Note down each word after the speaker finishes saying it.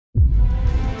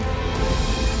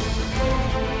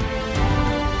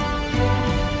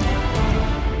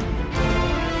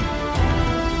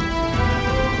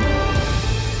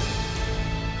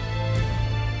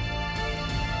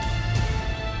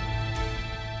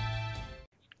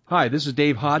Hi, this is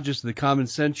Dave Hodges of the Common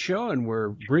Sense Show, and we're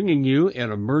bringing you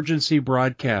an emergency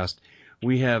broadcast.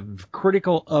 We have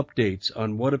critical updates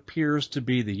on what appears to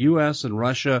be the U.S. and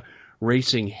Russia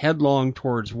racing headlong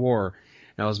towards war.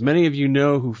 Now, as many of you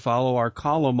know who follow our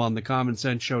column on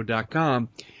thecommonsenseshow.com,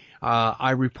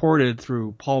 I reported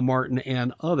through Paul Martin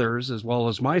and others, as well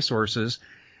as my sources,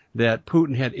 that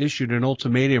Putin had issued an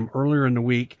ultimatum earlier in the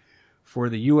week for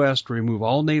the U.S. to remove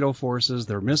all NATO forces,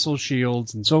 their missile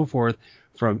shields, and so forth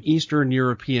from Eastern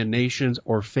European nations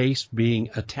or face being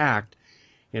attacked.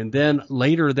 And then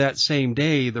later that same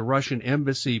day, the Russian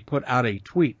embassy put out a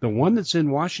tweet. The one that's in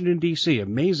Washington, D.C.,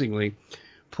 amazingly,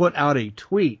 put out a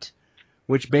tweet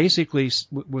which basically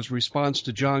was response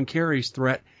to John Kerry's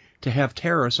threat to have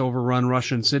terrorists overrun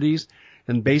Russian cities.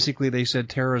 And basically they said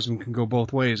terrorism can go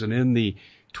both ways. And in the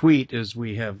tweet, as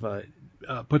we have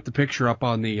put the picture up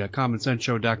on the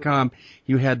commonsenseshow.com,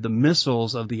 you had the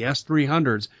missiles of the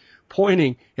S-300s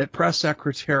pointing at press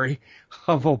secretary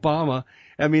of Obama.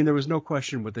 I mean, there was no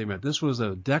question what they meant. This was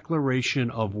a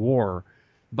declaration of war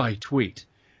by tweet.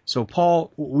 So,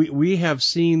 Paul, we have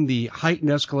seen the heightened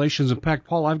escalations. In fact,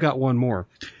 Paul, I've got one more,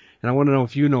 and I want to know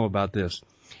if you know about this.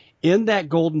 In that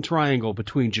golden triangle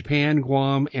between Japan,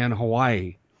 Guam, and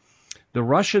Hawaii, the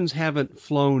Russians haven't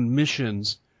flown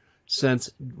missions since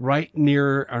right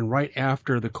near and right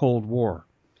after the Cold War.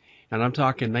 And I'm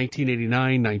talking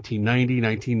 1989, 1990,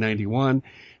 1991.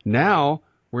 Now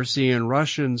we're seeing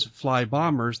Russians fly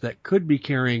bombers that could be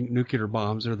carrying nuclear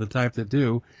bombs, or the type that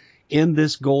do, in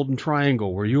this golden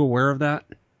triangle. Were you aware of that?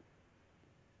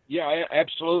 Yeah,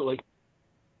 absolutely.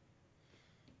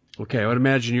 Okay, I would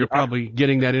imagine you're probably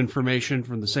getting that information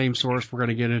from the same source we're going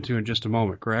to get into in just a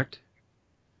moment, correct?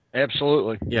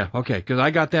 Absolutely. Yeah, okay, because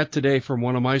I got that today from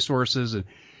one of my sources, and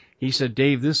he said,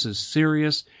 Dave, this is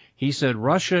serious. He said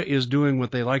Russia is doing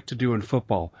what they like to do in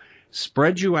football.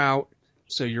 Spread you out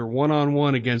so you're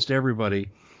one-on-one against everybody,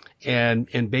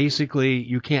 and basically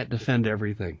you can't defend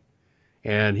everything.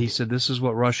 And he said this is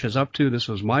what Russia's up to. This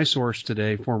was my source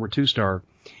today, former two-star.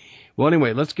 Well,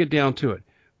 anyway, let's get down to it.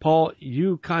 Paul,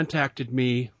 you contacted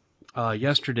me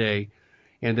yesterday,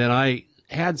 and then I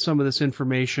had some of this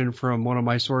information from one of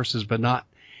my sources, but not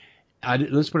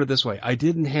let's put it this way. I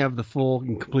didn't have the full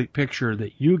and complete picture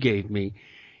that you gave me.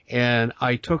 And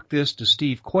I took this to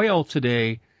Steve Quayle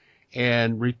today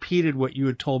and repeated what you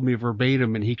had told me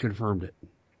verbatim, and he confirmed it.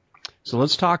 So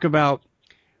let's talk about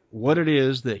what it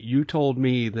is that you told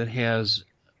me that has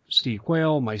Steve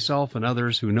Quayle, myself, and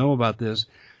others who know about this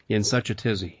in such a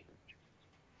tizzy.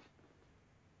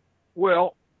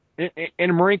 Well,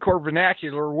 in Marine Corps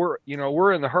vernacular, we're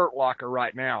in the hurt locker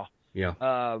right now.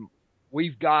 Yeah.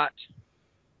 We've got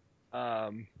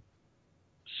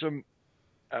some.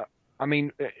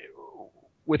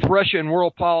 With Russia and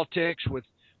world politics, with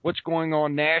what's going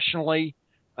on nationally,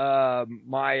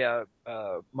 my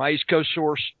East Coast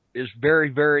source is very,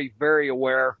 very, very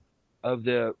aware of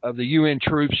the UN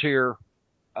troops here.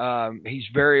 He's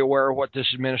very aware of what this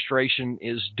administration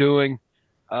is doing.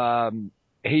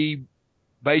 He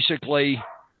basically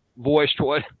voiced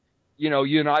what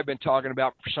you and I have been talking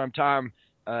about for some time.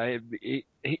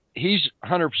 He's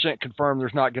 100% confirmed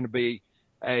there's not going to be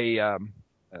an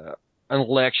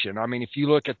election. I mean, if you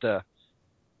look at the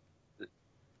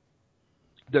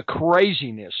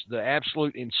craziness, the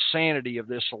absolute insanity of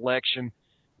this election,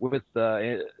 with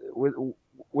the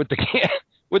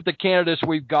candidates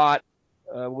we've got,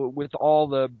 with all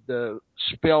the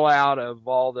spill out of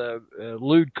all the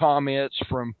lewd comments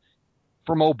from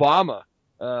Obama,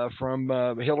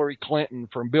 from Hillary Clinton,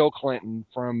 from Bill Clinton,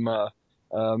 from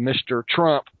Mr.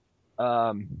 Trump.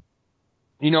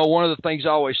 One of the things I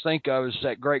always think of is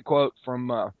that great quote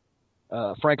from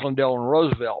Franklin Delano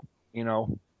Roosevelt.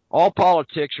 All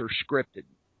politics are scripted.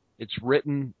 It's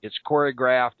written, it's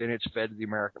choreographed, and it's fed to the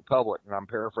American public. And I'm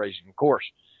paraphrasing, of course.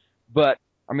 But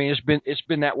I mean, it's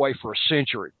been that way for a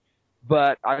century.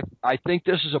 But I think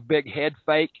this is a big head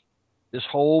fake. This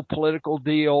whole political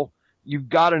deal. You've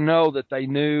got to know that they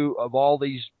knew of all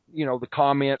these, the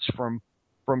comments from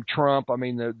Trump. I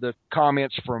mean, the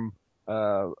comments from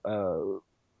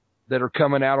that are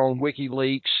coming out on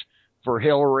WikiLeaks for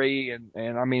Hillary,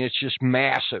 and I mean, it's just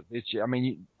massive.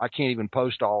 I can't even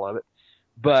post all of it,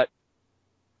 but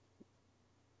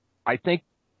I think,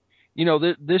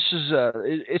 this is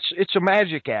it's a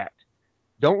magic act.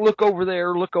 Don't look over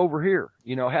there, look over here.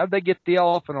 How'd they get the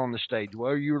elephant on the stage?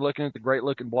 Well, you were looking at the great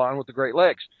looking blonde with the great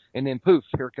legs, and then poof,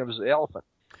 here comes the elephant.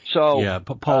 So yeah,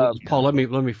 Paul, let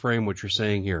me frame what you're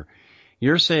saying here.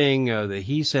 You're saying that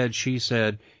he said, she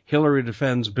said, Hillary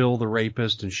defends Bill the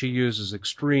rapist, and she uses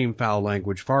extreme foul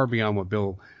language far beyond what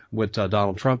Bill what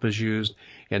Donald Trump has used,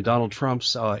 and Donald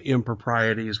Trump's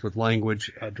improprieties with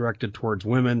language directed towards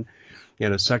women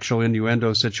in a sexual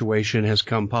innuendo situation has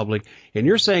come public. And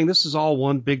you're saying this is all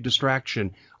one big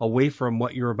distraction away from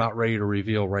what you're about ready to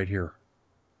reveal right here.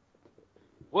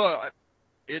 Well,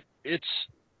 it's,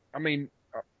 I mean,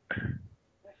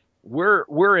 we're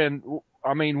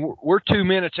 2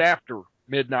 minutes after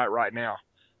midnight right now.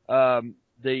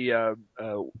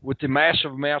 With the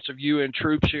massive amounts of UN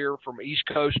troops here from East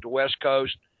Coast to West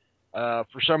Coast,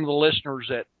 for some of the listeners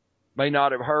that may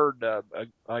not have heard,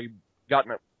 I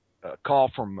gotten a call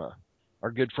from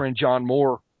our good friend John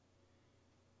Moore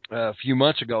a few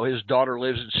months ago. His daughter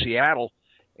lives in Seattle,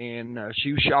 and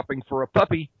she was shopping for a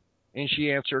puppy, and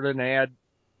she answered an ad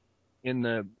in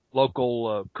the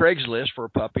local Craigslist for a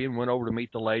puppy and went over to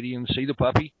meet the lady and see the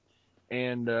puppy.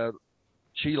 And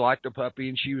she liked the puppy,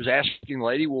 and she was asking the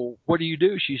lady, well, what do you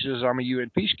do? She says, I'm a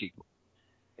UN peacekeeper.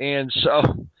 And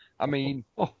so, I mean,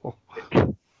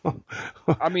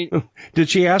 did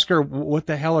she ask her, what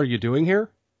the hell are you doing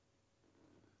here?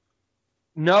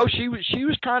 No, she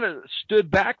was kind of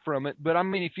stood back from it. But I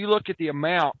mean, if you look at the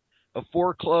amount of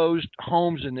foreclosed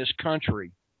homes in this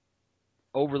country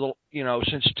over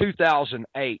since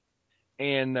 2008,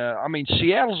 and I mean,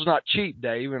 Seattle's not cheap,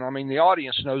 Dave, and I mean, the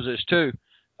audience knows this too.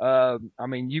 I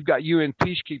mean, you've got UN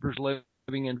peacekeepers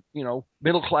living in,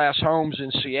 middle class homes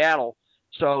in Seattle.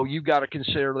 So you've got to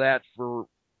consider that for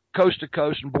coast to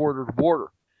coast and border to border.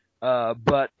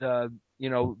 But the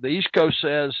East Coast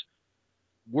says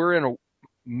we're in a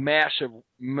massive,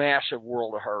 massive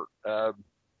world of hurt.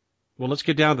 Well, let's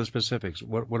get down to the specifics.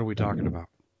 What are we talking about?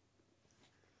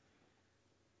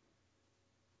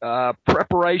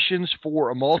 Preparations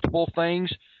for multiple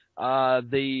things.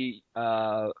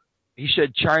 He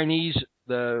said Chinese,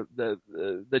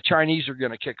 the Chinese are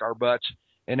going to kick our butts,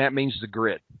 and that means the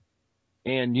grid.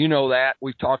 And you know that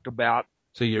we've talked about.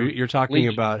 So you're talking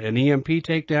about an EMP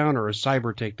takedown or a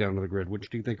cyber takedown of the grid. Which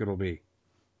do you think it'll be?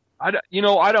 I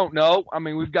don't know. I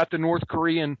mean, we've got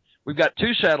we've got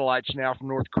 2 satellites now from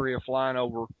North Korea flying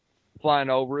over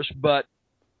us, but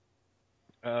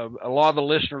a lot of the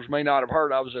listeners may not have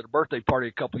heard. I was at a birthday party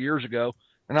a couple years ago,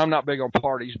 and I'm not big on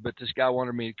parties, but this guy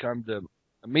wanted me to come to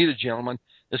meet a gentleman.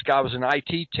 This guy was an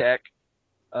IT tech,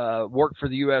 worked for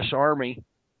the U.S. Army,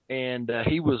 and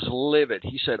he was livid.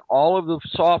 He said all of the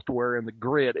software in the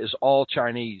grid is all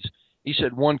Chinese. He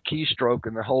said one keystroke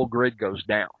and the whole grid goes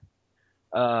down.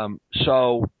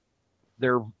 So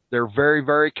they're very,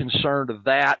 very concerned of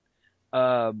that.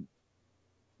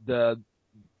 The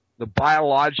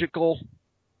biological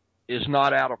is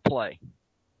not out of play,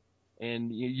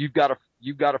 and you've got a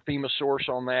FEMA source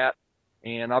on that,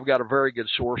 and I've got a very good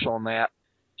source on that.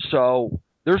 So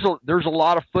there's a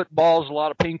lot of footballs, a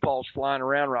lot of ping pongs flying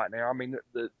around right now. I mean,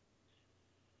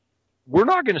 we're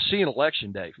not going to see an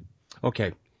election, Dave.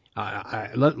 Okay.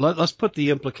 Let's put the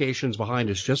implications behind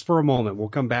us just for a moment. We'll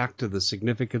come back to the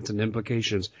significance and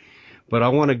implications, but I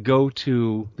want to go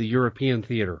to the European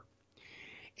theater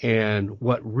and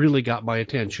what really got my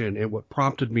attention and what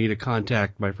prompted me to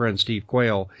contact my friend Steve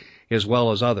Quayle as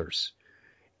well as others.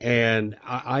 And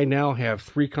I now have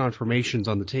 3 confirmations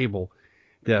on the table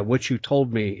that what you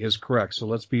told me is correct. So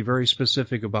let's be very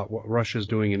specific about what Russia's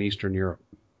doing in Eastern Europe.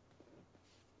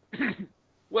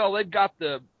 Well, they've got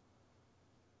the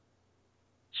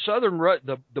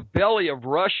the belly of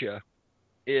Russia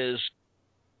is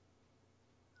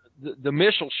the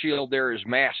missile shield there is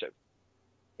massive,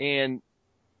 and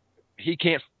he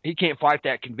can't fight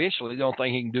that conventionally. The only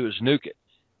thing he can do is nuke it,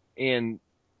 and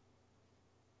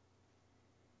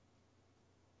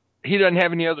he doesn't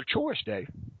have any other choice, Dave.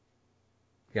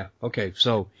 Yeah. Okay.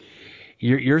 So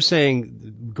you're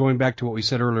saying, going back to what we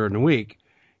said earlier in the week,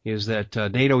 is that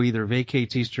NATO either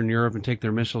vacates Eastern Europe and take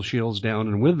their missile shields down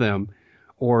and with them,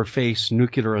 or face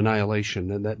nuclear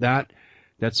annihilation. And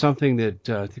that's something that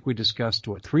I think we discussed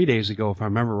 3 days ago, if I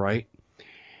remember right.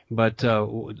 But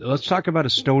let's talk about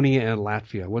Estonia and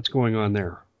Latvia. What's going on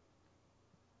there?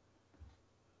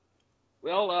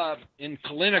 Well, in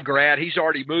Kaliningrad, he's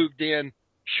already moved in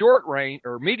short range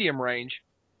or medium range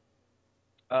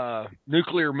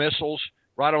nuclear missiles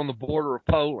right on the border of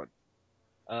Poland.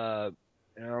 I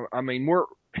mean, we're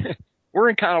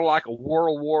in kind of like a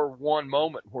World War I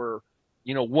moment where,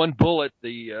 one bullet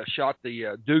shot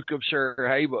the Duke of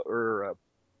Sarajevo, or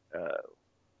I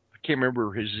can't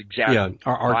remember his exact title.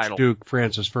 Archduke title.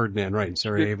 Francis Ferdinand, right, in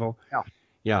Sarajevo.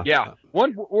 Yeah.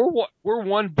 We're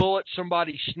one bullet.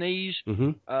 Somebody sneezed.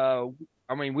 Mm-hmm.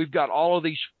 I mean, we've got all of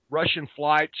these Russian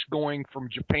flights going from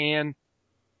Japan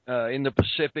in the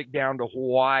Pacific down to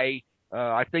Hawaii.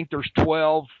 I think there's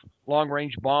 12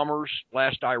 long-range bombers,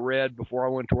 last I read before I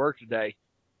went to work today,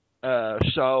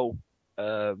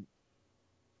 I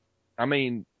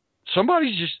mean,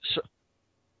 somebody's just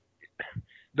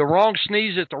the wrong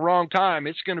sneeze at the wrong time.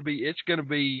 It's going to be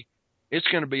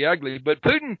ugly. But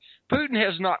Putin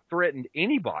has not threatened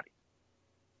anybody.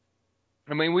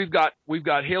 I mean, we've got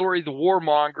Hillary, the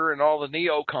warmonger, and all the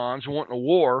neocons wanting a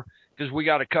war because we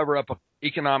got to cover up an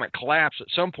economic collapse at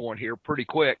some point here pretty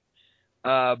quick.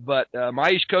 But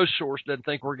my East Coast source doesn't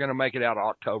think we're going to make it out of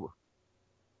October.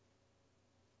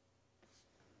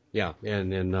 Yeah,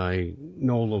 and I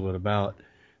know a little bit about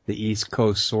the East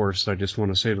Coast source. I just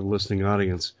want to say to the listening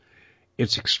audience,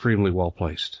 it's extremely well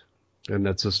placed. And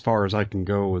that's as far as I can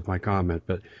go with my comment.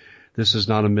 But this is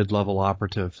not a mid-level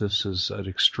operative. This is an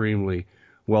extremely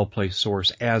well-placed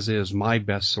source, as is my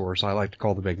best source. I like to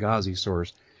call the Benghazi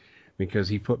source because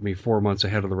he put me 4 months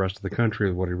ahead of the rest of the country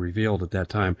with what he revealed at that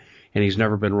time. And he's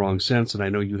never been wrong since. And I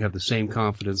know you have the same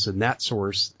confidence in that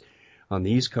source on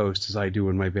the East Coast as I do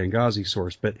in my Benghazi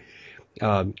source. But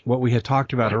what we had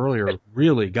talked about earlier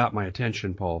really got my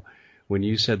attention, Paul, when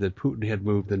you said that Putin had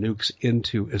moved the nukes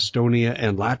into Estonia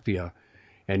and Latvia.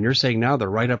 And you're saying now they're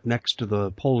right up next to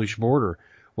the Polish border.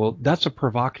 Well, that's a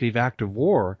provocative act of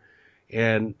war.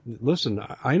 And listen,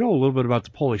 I know a little bit about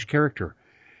the Polish character.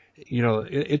 You know,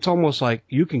 it's almost like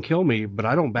you can kill me, but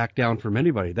I don't back down from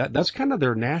anybody. That's kind of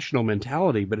their national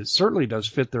mentality, but it certainly does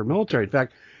fit their military. In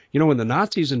fact, you know, when the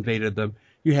Nazis invaded them,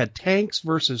 you had tanks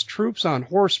versus troops on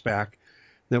horseback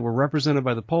that were represented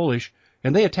by the Polish,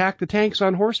 and they attacked the tanks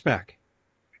on horseback.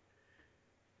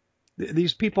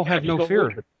 These people have no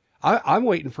fear. I'm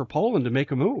waiting for Poland to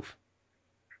make a move.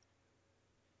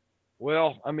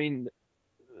 Well, I mean,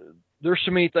 there's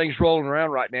so many things rolling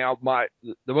around right now.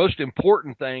 The most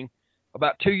important thing,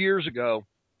 about 2 years ago,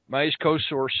 my East Coast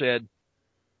source said,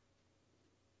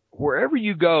 wherever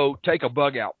you go, take a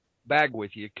bug out bag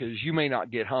with you because you may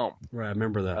not get home. Right, I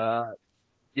remember that.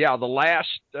 Yeah, the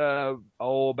last,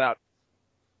 about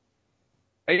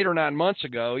 8 or 9 months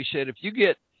ago, he said, if you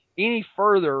get any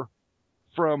further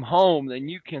from home than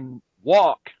you can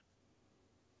walk,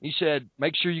 he said,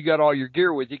 make sure you got all your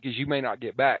gear with you because you may not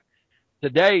get back.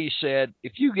 Today, he said,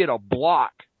 if you get a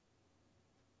block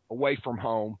away from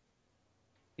home,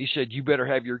 he said, you better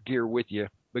have your gear with you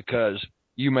because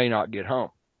you may not get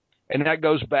home. And that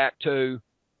goes back to,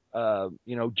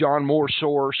 John Moore's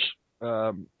source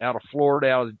out of Florida,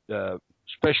 out of the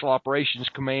Special Operations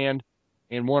Command.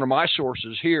 And one of my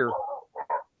sources here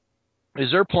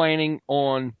is they're planning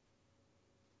on,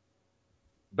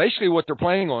 basically what they're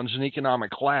planning on is an economic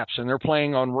collapse, and they're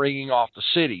planning on ringing off the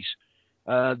cities.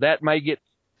 That may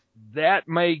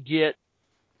get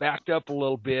backed up a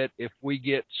little bit if we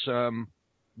get some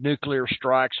nuclear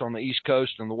strikes on the East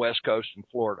Coast and the West Coast in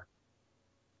Florida.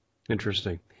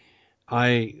 Interesting.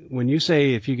 When you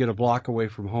say if you get a block away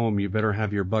from home, you better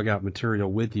have your bug out material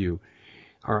with you,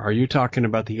 are you talking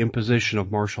about the imposition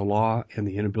of martial law and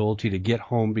the inability to get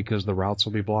home because the routes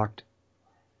will be blocked?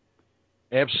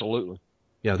 Absolutely.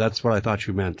 Yeah, that's what I thought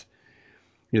you meant.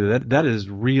 You know, that is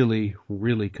really,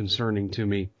 really concerning to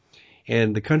me.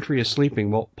 And the country is sleeping.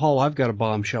 Well, Paul, I've got a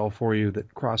bombshell for you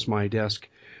that crossed my desk.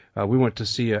 We went to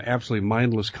see an absolutely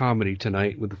mindless comedy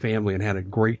tonight with the family and had a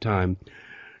great time.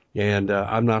 And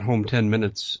I'm not home 10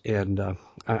 minutes, and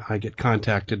I get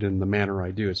contacted in the manner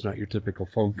I do. It's not your typical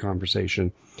phone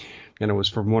conversation. And it was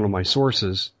from one of my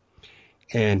sources.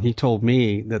 And he told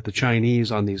me that the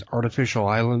Chinese on these artificial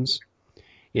islands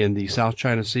in the South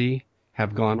China Sea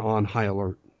have gone on high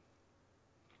alert.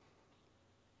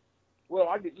 Well,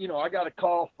 I got a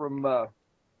call from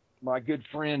my good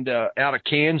friend out of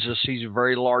Kansas. He's a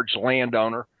very large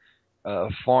landowner,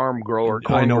 farm grower.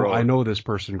 I know this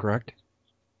person, correct?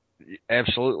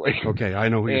 Absolutely. Okay, I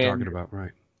know who you're talking about,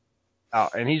 right?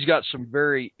 And he's got some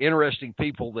very interesting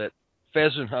people that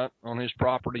pheasant hunt on his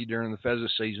property during the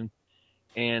pheasant season,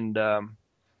 and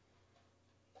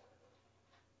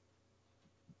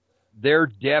they're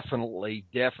definitely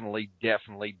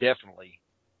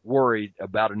worried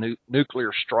about a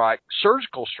nuclear strike,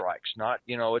 surgical strikes. Not,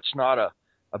 it's not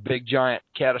a big giant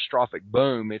catastrophic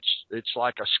boom. It's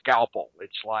like a scalpel.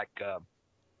 It's like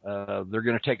they're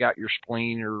going to take out your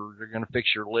spleen or they're going to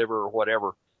fix your liver or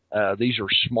whatever. These are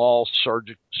small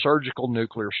surgical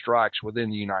nuclear strikes within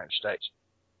the United States.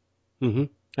 Mm-hmm.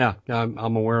 Yeah,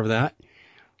 I'm aware of that.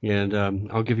 And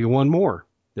I'll give you one more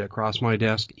that crossed my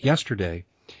desk yesterday.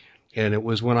 And it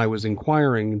was when I was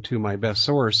inquiring to my best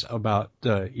source about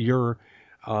your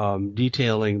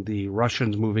detailing the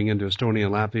Russians moving into Estonia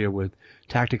and Latvia with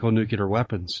tactical nuclear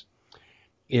weapons.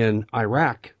 In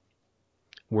Iraq,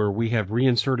 where we have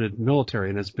reinserted military,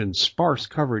 and it's been sparse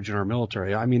coverage in our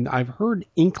military. I mean, I've heard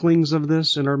inklings of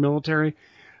this in our military,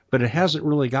 but it hasn't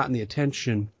really gotten the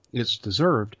attention it's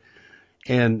deserved.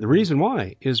 And the reason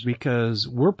why is because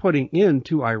we're putting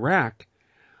into Iraq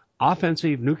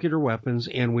offensive nuclear weapons,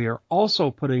 and we are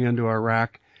also putting into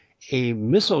Iraq a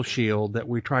missile shield that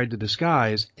we tried to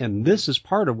disguise. And this is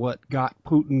part of what got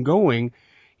Putin going,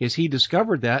 is he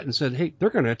discovered that and said, hey,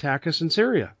 they're going to attack us in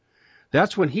Syria.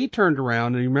 That's when he turned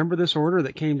around, and you remember this order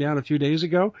that came down a few days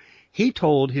ago? He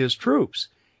told his troops,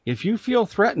 if you feel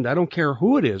threatened, I don't care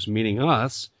who it is, meaning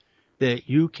us, that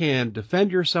you can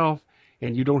defend yourself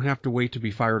and you don't have to wait to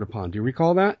be fired upon. Do you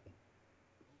recall that?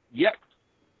 Yep.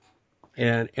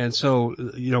 And so,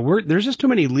 there's just too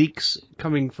many leaks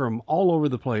coming from all over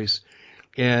the place.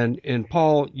 And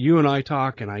Paul, you and I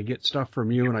talk, and I get stuff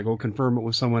from you, and I go confirm it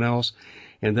with someone else.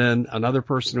 And then another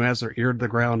person who has their ear to the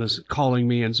ground is calling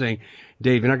me and saying,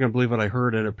 Dave, you're not going to believe what I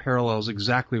heard, and it parallels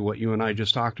exactly what you and I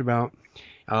just talked about.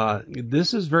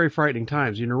 This is very frightening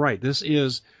times. You're right. This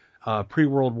is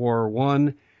pre-World War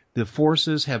I. The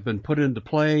forces have been put into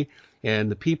play, and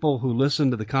the people who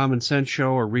listen to the Common Sense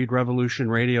Show or read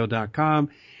revolutionradio.com,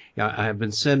 I have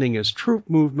been sending us troop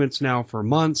movements now for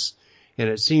months, and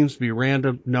it seems to be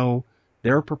random. No,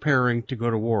 they're preparing to go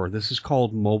to war. This is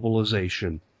called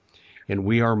mobilization, and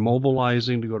we are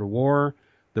mobilizing to go to war.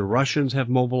 The Russians have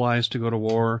mobilized to go to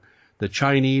war. The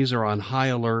Chinese are on high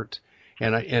alert.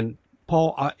 And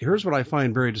Paul, here's what I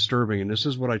find very disturbing, and this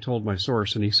is what I told my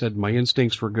source, and he said my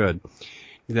instincts were good.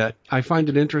 That I find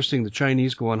it interesting the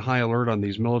Chinese go on high alert on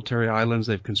these military islands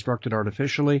they've constructed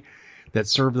artificially that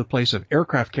serve the place of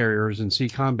aircraft carriers in sea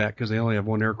combat, because they only have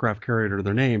one aircraft carrier to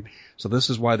their name. So this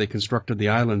is why they constructed the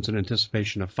islands in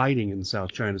anticipation of fighting in the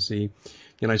South China Sea.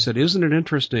 And I said, isn't it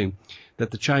interesting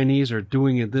that the Chinese are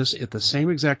doing this at the same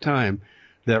exact time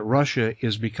that Russia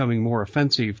is becoming more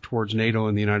offensive towards NATO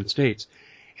and the United States?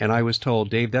 And I was told,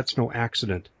 Dave, that's no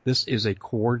accident. This is a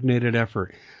coordinated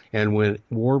effort. And when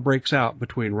war breaks out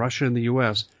between Russia and the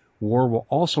U.S., war will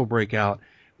also break out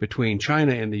between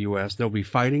China and the U.S. They'll be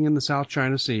fighting in the South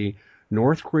China Sea.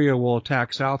 North Korea will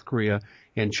attack South Korea,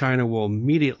 and China will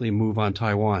immediately move on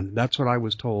Taiwan. That's what I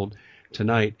was told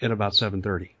tonight at about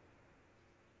 7:30.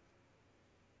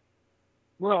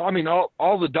 Well, I mean,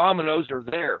 all the dominoes are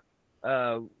there.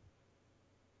 For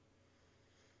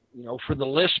the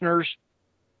listeners,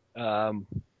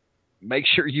 make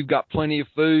sure you've got plenty of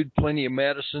food, plenty of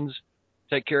medicines.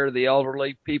 Take care of the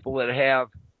elderly, people that have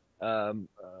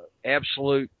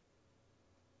absolute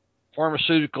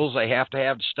pharmaceuticals they have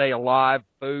to stay alive,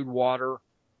 food, water,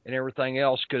 and everything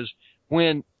else. Because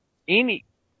when a 1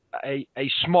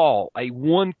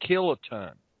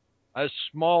 kiloton, a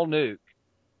small nuke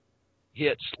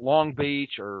hits Long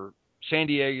Beach or San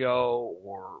Diego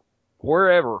or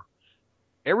wherever,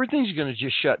 everything's going to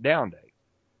just shut down, Dave.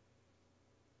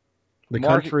 The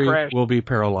country will be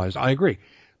paralyzed. I agree.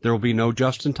 There will be no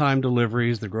just-in-time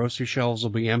deliveries. The grocery shelves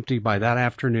will be empty by that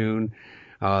afternoon.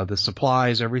 The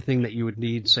supplies, everything that you would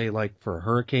need, say, like for a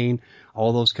hurricane,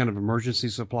 all those kind of emergency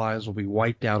supplies will be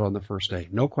wiped out on the first day.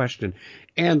 No question.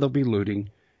 And there'll be looting.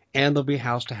 And there'll be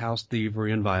house-to-house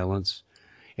thievery and violence.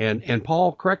 And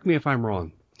Paul, correct me if I'm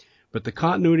wrong, but the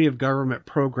continuity of government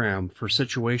program for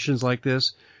situations like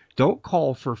this don't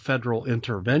call for federal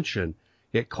intervention.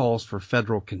 It calls for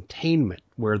federal containment,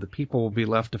 where the people will be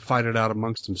left to fight it out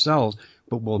amongst themselves,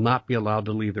 but will not be allowed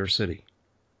to leave their city.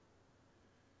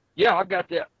 Yeah, I've got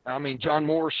that. I mean, John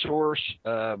Moore's source,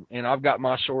 and I've got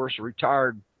my source, a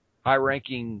retired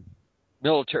high-ranking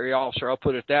military officer, I'll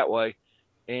put it that way.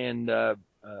 And they're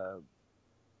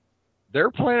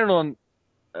planning on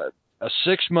a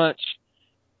 6 months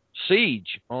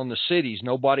siege on the cities.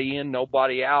 Nobody in,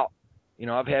 nobody out.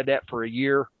 I've had that for a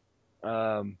year.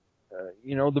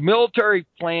 The military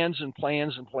plans, and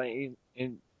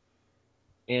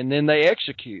then they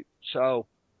execute. So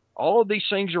all of these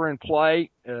things are in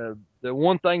play. The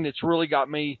one thing that's really got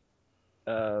me,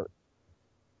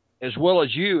 as well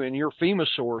as you and your FEMA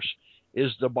source,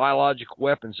 is the biological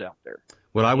weapons out there.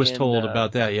 What I was told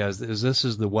about that, is this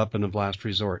is the weapon of last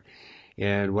resort.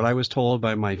 And what I was told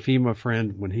by my FEMA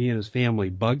friend when he and his family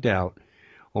bugged out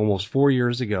almost 4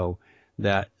 years ago,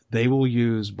 that they will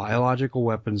use biological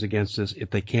weapons against us if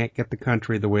they can't get the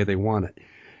country the way they want it.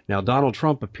 Now, Donald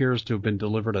Trump appears to have been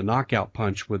delivered a knockout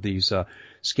punch with these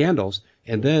scandals.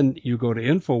 And then you go to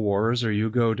InfoWars or you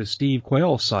go to Steve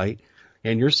Quayle's site,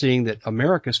 and you're seeing that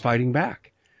America's fighting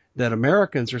back. That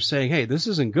Americans are saying, hey, this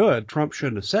isn't good. Trump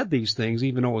shouldn't have said these things,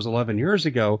 even though it was 11 years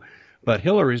ago. But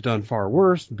Hillary's done far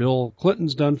worse. Bill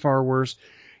Clinton's done far worse.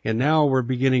 And now we're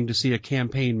beginning to see a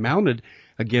campaign mounted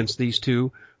against these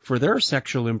two for their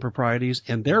sexual improprieties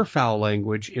and their foul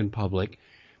language in public.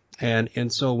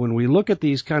 And so when we look at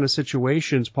these kind of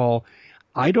situations, Paul,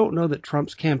 I don't know that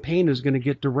Trump's campaign is going to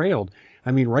get derailed.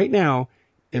 I mean, right now,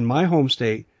 in my home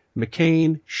state,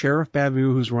 McCain, Sheriff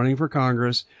Babu, who's running for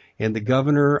Congress, and the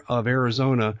governor of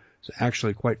Arizona,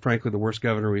 actually, quite frankly, the worst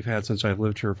governor we've had since I've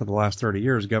lived here for the last 30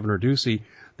 years, Governor Ducey,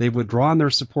 they've withdrawn their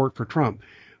support for Trump.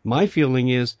 My feeling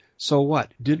is, so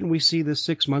what? Didn't we see this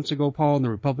 6 months ago, Paul, in the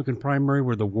Republican primary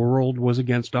where the world was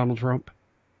against Donald Trump?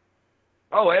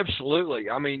 Oh, absolutely.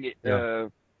 I mean, Yeah.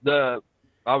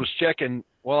 I was checking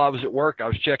while I was at work. I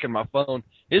was checking my phone.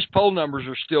 His poll numbers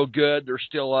are still good. They're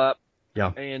still up.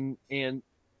 Yeah. And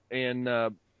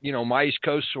my East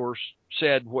Coast source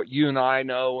said what you and I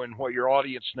know and what your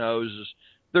audience knows is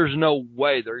there's no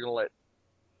way they're going to let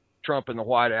Trump in the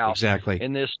White House. Exactly.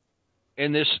 In this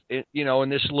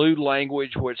lewd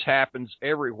language, which happens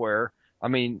everywhere. I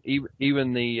mean,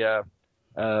 even the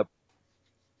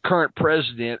current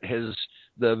president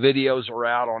the videos are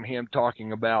out on him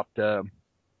talking about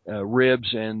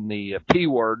ribs and the P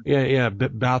word. Yeah.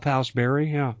 Bathhouse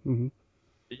Berry. Yeah. Mm-hmm.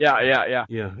 Yeah.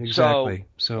 Yeah, exactly.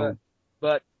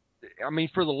 But I mean,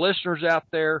 for the listeners out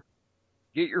there,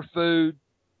 get your food,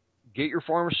 get your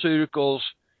pharmaceuticals,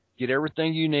 get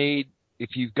everything you need.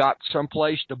 If you've got some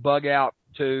place to bug out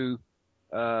to,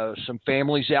 some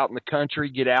families out in the country,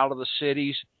 get out of the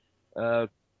cities,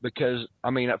 because I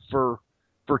mean, for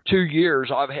 2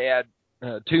 years, I've had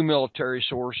 2 military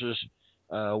sources,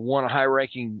 one a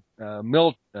high-ranking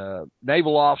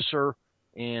naval officer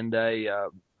and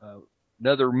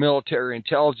another military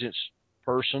intelligence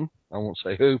person, I won't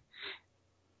say who,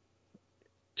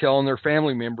 telling their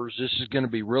family members this is going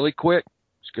to be really quick.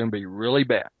 It's going to be really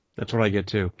bad. That's what I get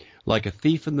too. Like a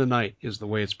thief in the night is the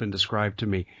way it's been described to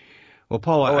me. Well,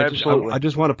 Paul, I just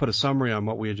want to put a summary on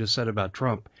what we had just said about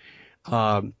Trump.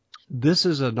 This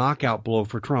is a knockout blow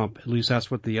for Trump. At least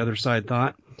that's what the other side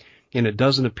thought. And it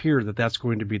doesn't appear that that's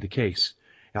going to be the case.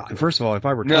 Now, first of all, if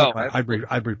I were Trump,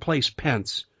 I'd replace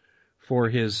Pence for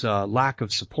his lack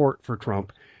of support for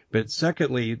Trump. But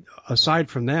secondly, aside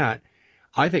from that,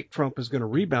 I think Trump is going to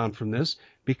rebound from this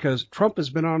because Trump has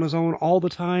been on his own all the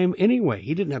time anyway.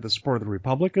 He didn't have the support of the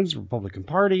Republicans, the Republican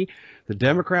Party. The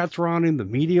Democrats were on him. The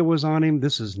media was on him.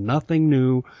 This is nothing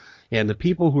new. And the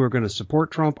people who are going to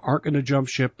support Trump aren't going to jump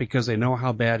ship because they know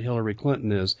how bad Hillary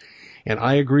Clinton is. And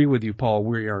I agree with you, Paul.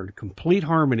 We are in complete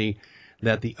harmony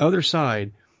that the other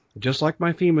side, just like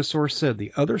my FEMA source said,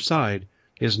 the other side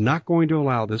is not going to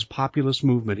allow this populist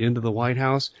movement into the White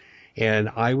House. And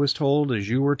I was told, as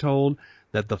you were told,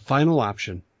 that the final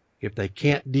option, if they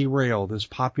can't derail this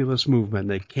populist movement,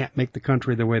 they can't make the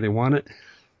country the way they want it,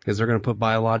 is they're going to put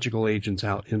biological agents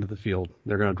out into the field.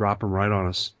 They're going to drop them right on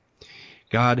us.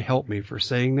 God help me for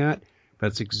saying that.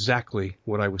 That's exactly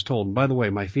what I was told. And by the way,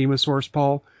 my FEMA source,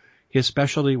 Paul, his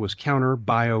specialty was counter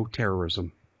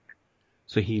bioterrorism.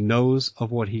 So he knows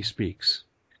of what he speaks.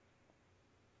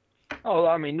 Oh,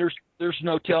 I mean, there's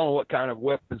no telling what kind of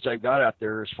weapons they've got out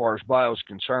there as far as bio is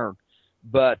concerned.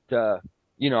 But,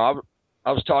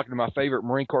 I was talking to my favorite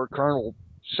Marine Corps colonel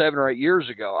 7 or 8 years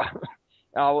ago.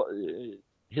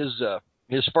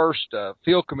 His first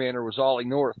field commander was Ollie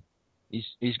North.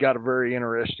 He's got a very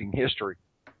interesting history.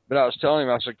 But I was telling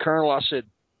him, I said, Colonel, I said,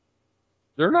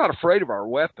 they're not afraid of our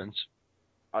weapons.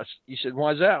 He said,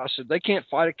 why is that? I said, they can't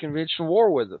fight a conventional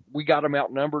war with it. We got them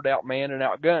outnumbered, outmanned, and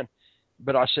outgunned.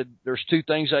 But I said, there's 2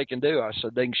 things they can do. I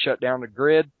said, they can shut down the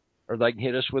grid or they can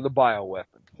hit us with a bioweapon.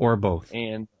 Or both.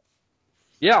 And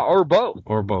yeah, or both.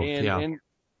 Or both, and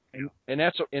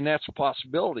that's a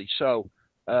possibility. So,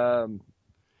 well,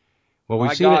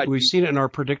 we've seen it in our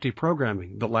predictive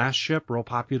programming. The Last Ship, real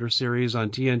popular series on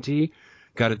TNT,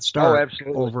 got its start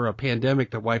over a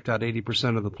pandemic that wiped out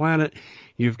 80% of the planet.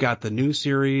 You've got the new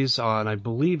series on, I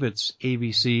believe it's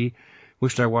ABC.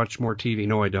 Wished I watched more TV.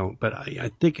 No, I don't. But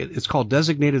I think it's called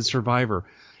Designated Survivor.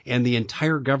 And the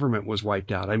entire government was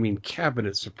wiped out. I mean,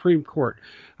 cabinet, Supreme Court,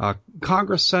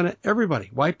 Congress, Senate, everybody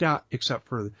wiped out except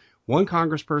for one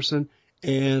congressperson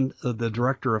and the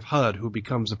director of HUD, who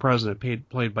becomes the president,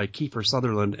 played by Kiefer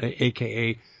Sutherland,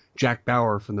 a.k.a. Jack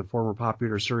Bauer from the former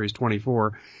popular series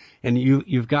 24. And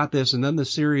you've got this. And then the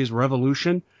series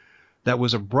Revolution that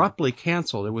was abruptly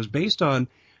canceled. It was based on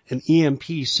an EMP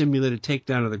simulated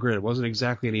takedown of the grid. It wasn't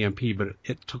exactly an EMP, but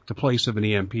it took the place of an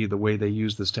EMP, the way they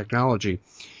use this technology.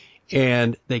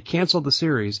 And they canceled the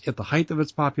series at the height of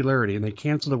its popularity, and they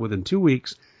canceled it within 2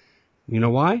 weeks. You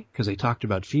know why? Because they talked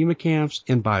about FEMA camps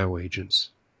and bioagents.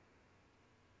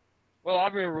 Well, I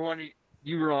remember when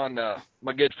you were on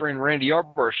my good friend Randy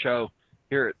Yarborough's show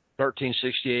here at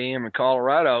 1360 AM in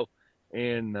Colorado,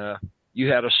 and you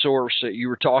had a source that you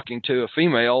were talking to, a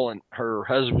female, and her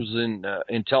husband was in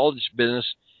intelligence business.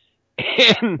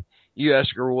 And you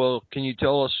asked her, well, can you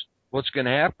tell us what's going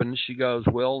to happen? She goes,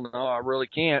 well, no, I really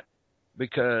can't,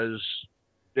 because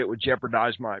that would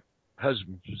jeopardize my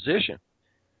husband's position.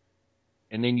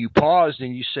 And then you paused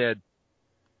and you said,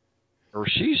 or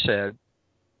she said,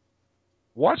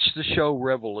 watch the show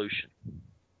Revolution.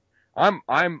 I'm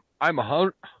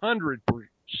 100%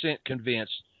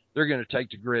 convinced they're going to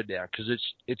take the grid down because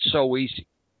it's so easy.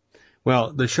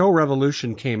 Well, the show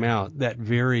Revolution came out that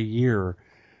very year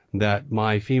that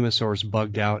my FEMA source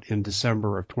bugged out in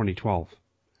December of 2012.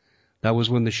 That was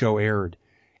when the show aired.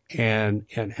 And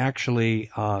actually,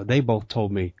 they both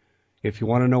told me, if you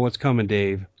want to know what's coming,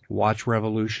 Dave, watch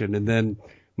Revolution. And then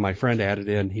my friend added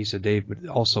in, he said, Dave, but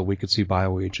also we could see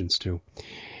bioagents too.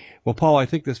 Well, Paul, I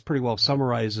think this pretty well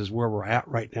summarizes where we're at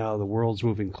right now. The world's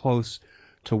moving close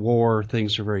to war.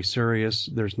 Things are very serious.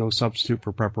 There's no substitute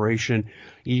for preparation,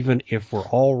 even if we're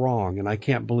all wrong. And I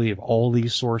can't believe all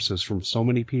these sources from so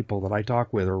many people that I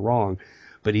talk with are wrong.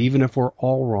 But even if we're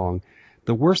all wrong,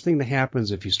 the worst thing that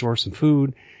happens if you store some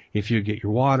food, if you get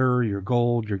your water, your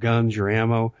gold, your guns, your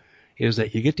ammo, is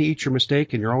that you get to eat your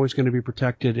mistake and you're always going to be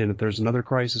protected. And if there's another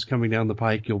crisis coming down the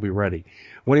pike, you'll be ready.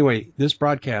 Well, anyway, this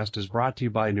broadcast is brought to you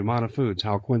by Numana Foods.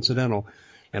 How coincidental.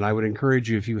 And I would encourage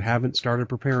you, if you haven't started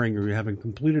preparing or you haven't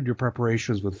completed your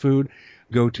preparations with food,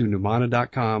 go to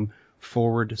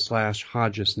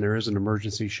Numana.com/Hodges. And there is an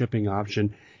emergency shipping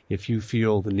option if you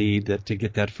feel the need to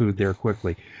get that food there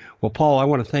quickly. Well, Paul, I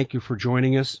want to thank you for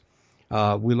joining us.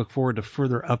 We look forward to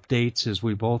further updates as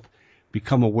we both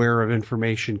become aware of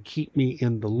information. Keep me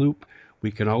in the loop.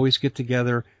 We can always get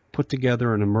together, put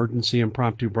together an emergency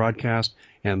impromptu broadcast,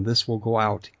 and this will go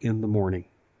out in the morning.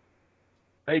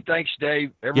 Hey, thanks,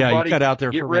 Dave. Everybody, yeah, you cut out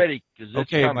there get for ready.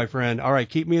 Okay, coming. My friend. All right,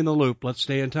 keep me in the loop. Let's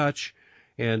stay in touch,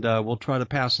 and we'll try to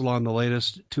pass along the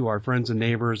latest to our friends and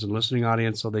neighbors and listening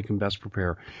audience so they can best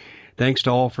prepare. Thanks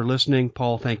to all for listening.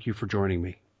 Paul, thank you for joining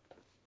me.